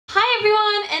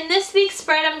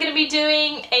spread, I'm going to be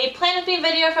doing a Plan With Me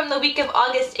video from the week of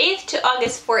August 8th to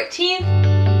August 14th.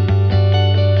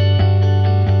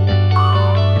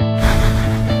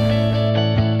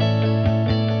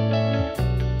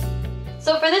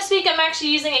 So for this week, I'm actually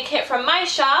using a kit from my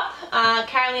shop,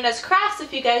 KarolinasKrafts,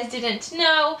 if you guys didn't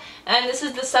know. And this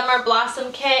is the Summer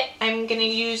Blossom Kit. I'm going to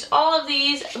use all of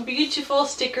these beautiful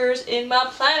stickers in my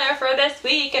planner for this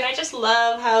week. And I just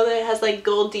love how it has like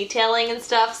gold detailing and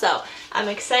stuff. So I'm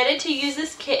excited to use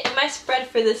this kit in my spread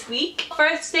for this week.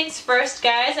 First things first,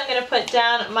 guys, I'm going to put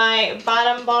down my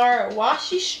bottom bar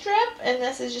washi strip. And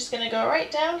this is just going to go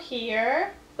right down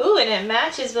here. Ooh, and it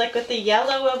matches like with the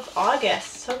yellow of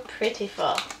August. So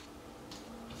prettiful.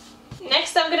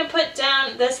 Next, I'm going to put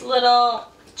down this little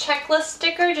checklist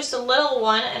sticker, just a little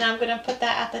one, and I'm going to put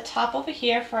that at the top over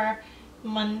here for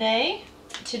Monday.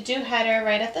 To-do header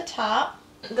right at the top.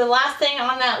 The last thing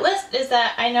on that list is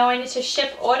that I know I need to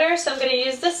ship order, so I'm going to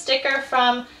use this sticker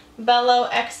from Bello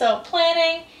XO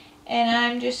Planning, and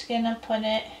I'm just going to put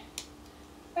it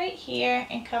right here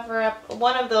and cover up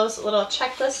one of those little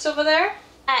checklists over there.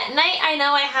 At night, I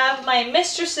know I have my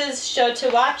Mistress's show to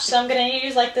watch, so I'm going to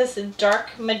use like this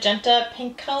dark magenta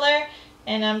pink color,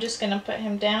 and I'm just going to put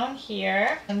him down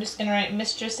here. I'm just going to write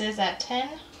Mistresses at 10.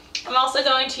 I'm also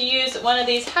going to use one of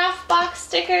these half box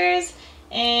stickers,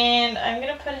 and I'm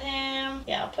going to put him,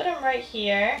 I'll put him right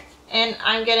here. And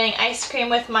I'm getting ice cream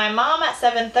with my mom at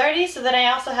 7:30, so then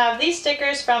I also have these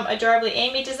stickers from Adorably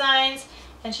Amy Designs,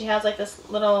 and she has like this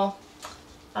little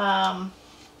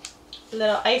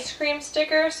ice cream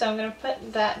sticker, so I'm going to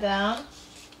put that down.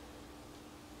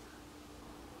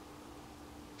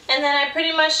 And then I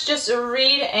pretty much just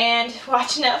read and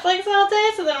watch Netflix all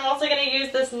day, so then I'm also going to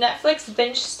use this Netflix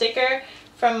binge sticker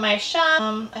from my shop.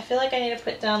 I feel like I need to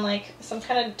put down like some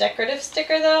kind of decorative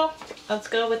sticker though. Let's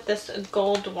go with this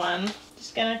gold one.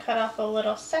 Just going to cut off a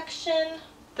little section.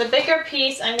 The bigger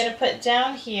piece I'm going to put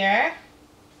down here,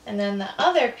 and then the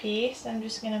other piece I'm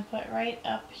just going to put right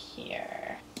up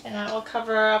here. And that will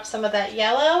cover up some of that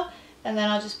yellow. And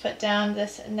then I'll just put down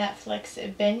this Netflix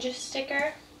binge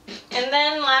sticker. And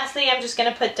then lastly, I'm just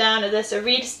going to put down this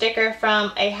read sticker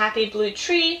from A Happy Blue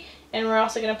Tree. And we're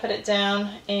also going to put it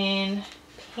down in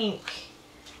pink.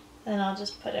 And I'll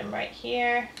just put him right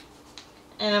here.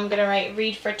 And I'm going to write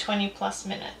read for 20+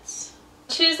 minutes.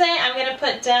 Tuesday, I'm going to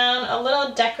put down a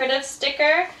little decorative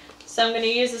sticker. So I'm going to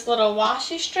use this little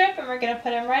washi strip, and we're going to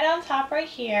put him right on top right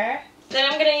here. Then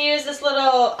I'm going to use this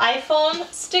little iPhone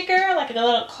sticker, like a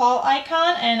little call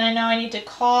icon, and I know I need to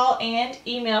call and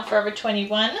email Forever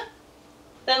 21.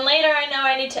 Then later I know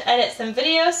I need to edit some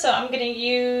videos, so I'm going to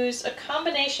use a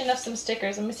combination of some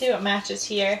stickers. Let me see what matches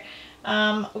here.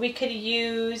 We could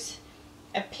use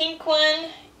a pink one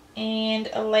and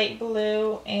a light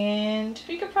blue, and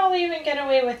we could probably even get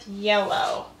away with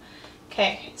yellow.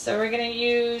 Okay, so we're going to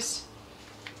use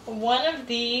one of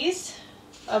these,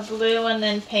 a blue and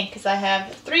then pink, because I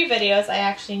have 3 videos I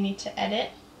actually need to edit.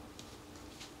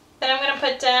 Then I'm going to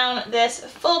put down this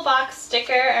full box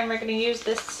sticker, and we're going to use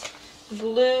this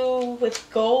blue with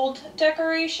gold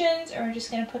decorations, and we're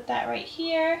just going to put that right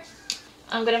here.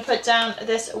 I'm going to put down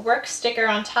this work sticker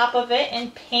on top of it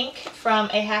in pink from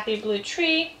A Happy Blue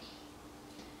Tree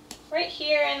right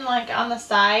here and like on the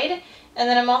side. And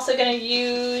then I'm also going to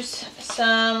use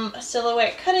some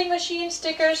silhouette cutting machine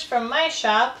stickers from my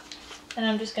shop. And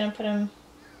I'm just going to put them,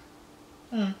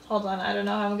 hold on, I don't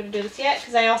know how I'm going to do this yet,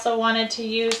 because I also wanted to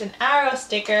use an arrow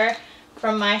sticker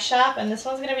from my shop, and this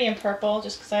one's going to be in purple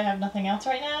just because I have nothing else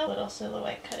right now. Little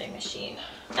silhouette cutting machine.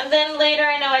 And then later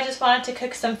I know I just wanted to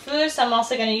cook some food, so I'm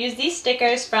also going to use these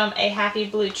stickers from A Happy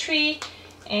Blue Tree,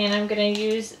 and I'm going to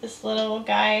use this little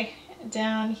guy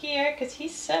down here because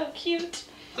he's so cute.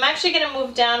 I'm actually going to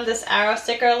move down this arrow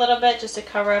sticker a little bit just to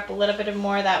cover up a little bit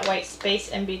more of that white space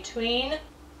in between.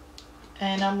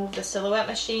 And I'll move the silhouette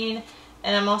machine,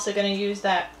 and I'm also going to use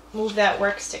move that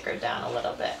work sticker down a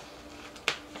little bit.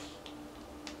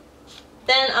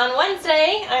 Then on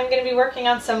Wednesday, I'm going to be working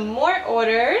on some more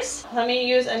orders. Let me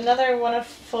use another one of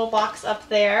full box up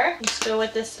there. Let's go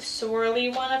with this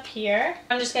swirly one up here.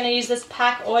 I'm just going to use this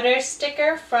pack order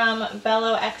sticker from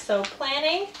Bello XO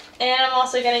Planning. And I'm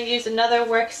also going to use another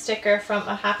work sticker from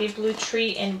A Happy Blue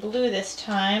Tree in blue this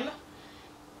time.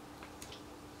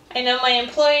 I know my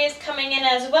employee is coming in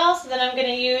as well, so then I'm going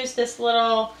to use this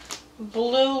little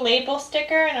blue label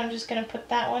sticker, and I'm just going to put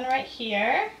that one right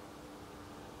here.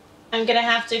 I'm going to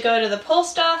have to go to the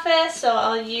post office, so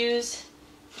I'll use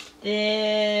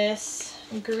this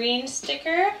green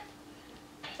sticker.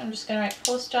 I'm just going to write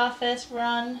post office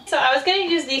run. So I was going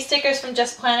to use these stickers from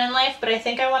Just Plan in Life, but I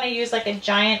think I want to use like a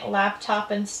giant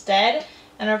laptop instead.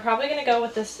 And we're probably going to go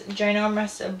with this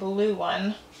ginormous blue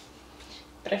one.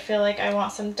 But I feel like I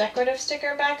want some decorative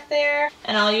sticker back there.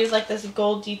 And I'll use like this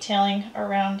gold detailing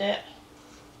around it.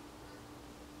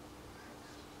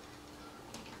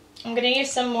 I'm going to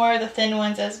use some more of the thin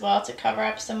ones as well to cover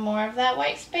up some more of that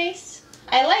white space.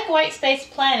 I like white space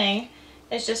planning.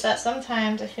 It's just that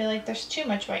sometimes I feel like there's too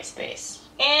much white space.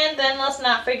 And then let's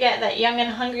not forget that Young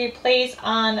and Hungry plays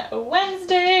on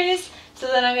Wednesdays. So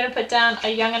then I'm going to put down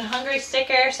a Young and Hungry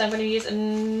sticker. So I'm going to use,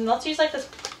 let's use like this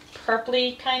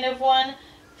purpley kind of one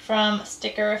from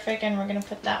Stickerific, and we're going to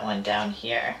put that one down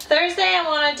here. Thursday I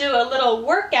want to do a little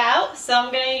workout. So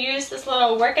I'm going to use this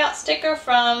little workout sticker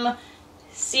from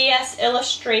CS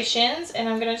Illustrations, and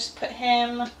I'm going to just put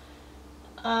him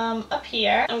up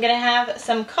here. I'm going to have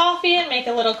some coffee and make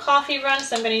a little coffee run,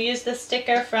 so I'm going to use this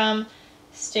sticker from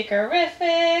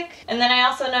Stickerific. And then I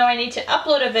also know I need to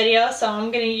upload a video, so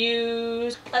I'm going to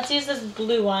use, let's use this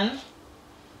blue one.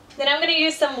 Then I'm going to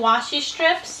use some washi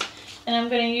strips, and I'm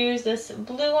going to use this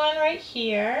blue one right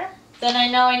here. Then I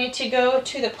know I need to go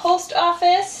to the post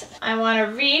office. I want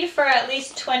to read for at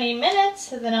least 20 minutes,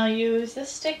 so then I'll use this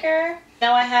sticker.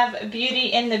 Now I have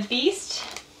Beauty and the Beast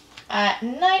at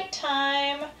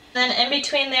nighttime. Then in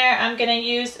between there, I'm going to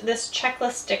use this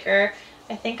checklist sticker.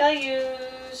 I think I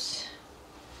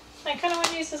kind of want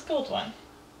to use this gold one.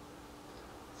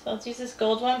 So let's use this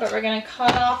gold one, but we're going to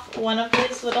cut off one of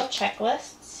these little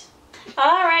checklists.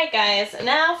 Alright guys,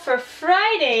 now for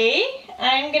Friday,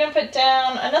 I'm going to put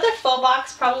down another full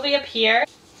box probably up here.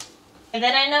 And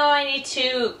then I know I need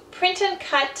to print and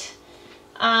cut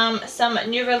some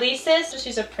new releases. Just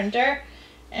use a printer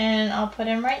and I'll put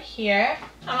them right here.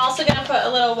 I'm also going to put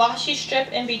a little washi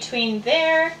strip in between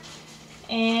there.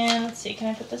 And let's see, can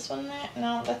I put this one there?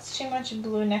 No, that's too much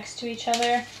blue next to each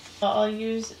other. So I'll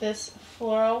use this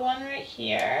floral one right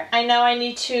here. I know I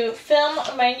need to film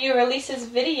my new releases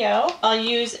video. I'll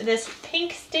use this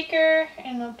pink sticker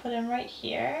and I'll put him right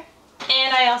here.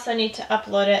 And I also need to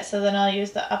upload it, so then I'll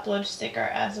use the upload sticker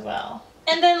as well.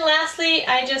 And then lastly,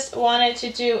 I just wanted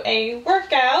to do a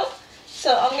workout.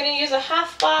 So I'm going to use a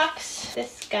half box,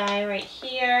 this guy right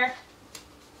here.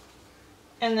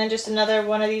 And then just another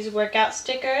one of these workout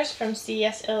stickers from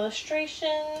CS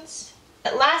Illustrations.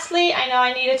 Lastly, I know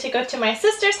I needed to go to my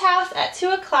sister's house at 2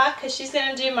 o'clock because she's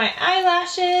going to do my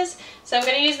eyelashes. So I'm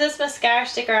going to use this mascara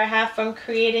sticker I have from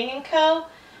Creating & Co.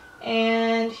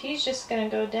 And he's just going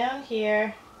to go down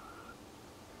here.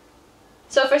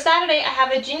 So for Saturday, I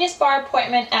have a Genius Bar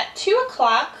appointment at 2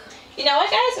 o'clock. You know what,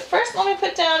 guys? First, let me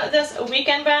put down this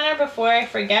weekend banner before I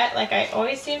forget. Like I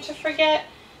always seem to forget.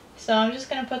 So I'm just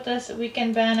going to put this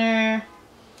weekend banner.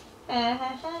 I'm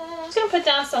just going to put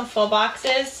down some full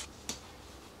boxes.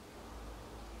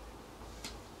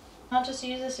 I'll just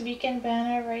use this weekend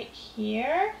banner right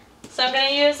here. So I'm going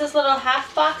to use this little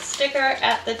half box sticker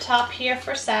at the top here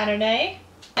for Saturday.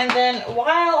 And then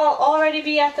while I'll already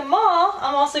be at the mall,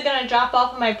 I'm also going to drop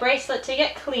off my bracelet to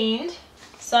get cleaned.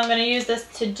 So I'm going to use this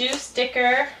to do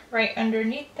sticker right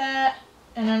underneath that.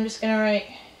 And I'm just going to write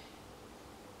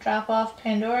drop off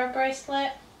Pandora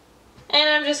bracelet. And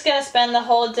I'm just going to spend the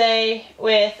whole day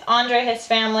with Andre, his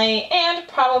family, and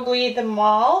probably the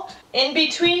mall. In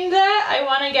between that, I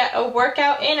want to get a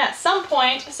workout in at some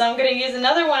point, so I'm going to use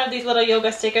another one of these little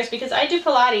yoga stickers because I do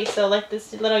Pilates, so like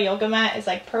this little yoga mat is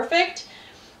like perfect.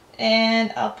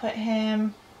 And I'll put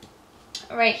him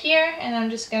right here, and I'm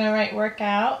just going to write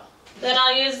workout. Then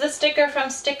I'll use this sticker from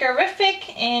Stickerific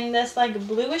in this like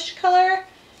bluish color.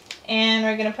 And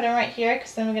we're going to put him right here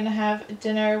because then we're going to have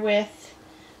dinner with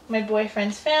my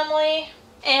boyfriend's family.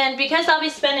 And because I'll be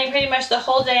spending pretty much the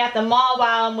whole day at the mall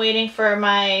while I'm waiting for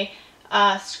my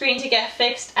screen to get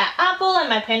fixed at Apple and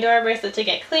my Pandora bracelet to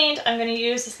get cleaned, I'm going to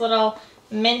use this little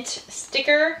mint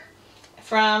sticker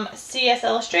from CS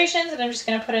Illustrations, and I'm just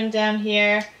going to put him down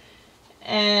here,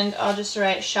 and I'll just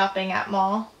write shopping at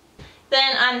mall.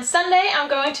 Then on Sunday, I'm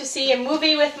going to see a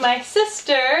movie with my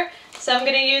sister, so I'm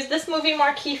going to use this movie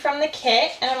marquee from the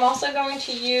kit, and I'm also going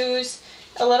to use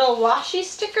a little washi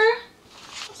sticker.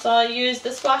 So I'll use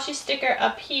this washi sticker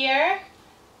up here,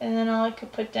 and then I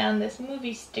could put down this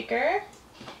movie sticker.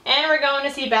 And we're going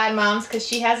to see Bad Moms because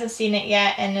she hasn't seen it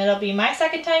yet, and it'll be my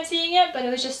second time seeing it, but it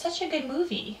was just such a good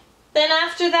movie. Then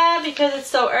after that, because it's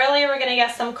so early, we're going to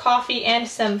get some coffee and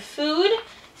some food.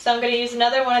 So I'm going to use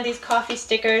another one of these coffee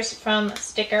stickers from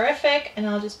Stickerific, and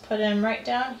I'll just put them right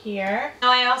down here.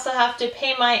 Now I also have to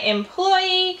pay my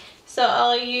employee, so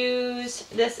I'll use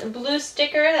this blue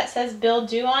sticker that says bill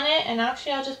due on it, and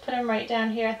actually I'll just put them right down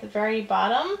here at the very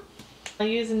bottom. I'll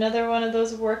use another one of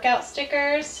those workout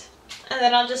stickers, and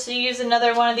then I'll just use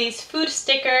another one of these food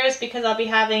stickers because I'll be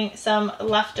having some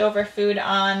leftover food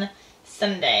on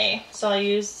Sunday. So I'll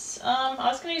use, I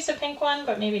was going to use a pink one,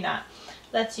 but maybe not.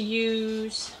 Let's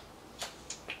use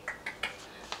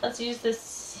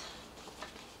this,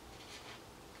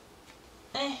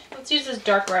 let's use this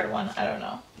dark red one. I don't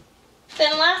know.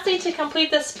 Then lastly, to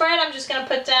complete the spread, I'm just going to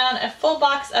put down a full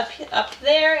box up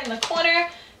there in the corner.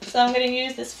 So I'm going to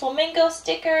use this flamingo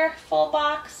sticker, full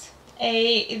box,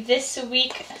 a this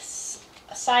week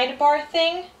sidebar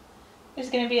thing.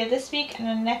 There's going to be a this week and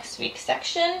a next week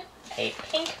section, a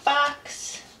pink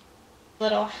box,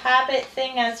 little habit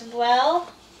thing as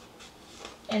well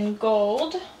in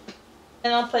gold.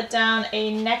 Then I'll put down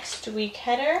a next week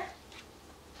header,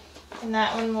 and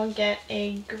that one will get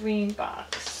a green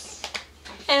box.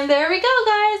 And there we go,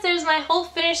 guys. There's my whole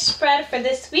finished spread for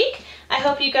this week. I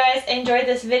hope you guys enjoyed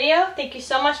this video. Thank you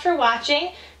so much for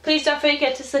watching. Please don't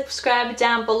forget to subscribe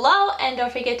down below, and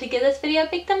don't forget to give this video a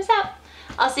big thumbs up.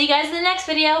 I'll see you guys in the next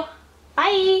video.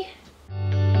 Bye!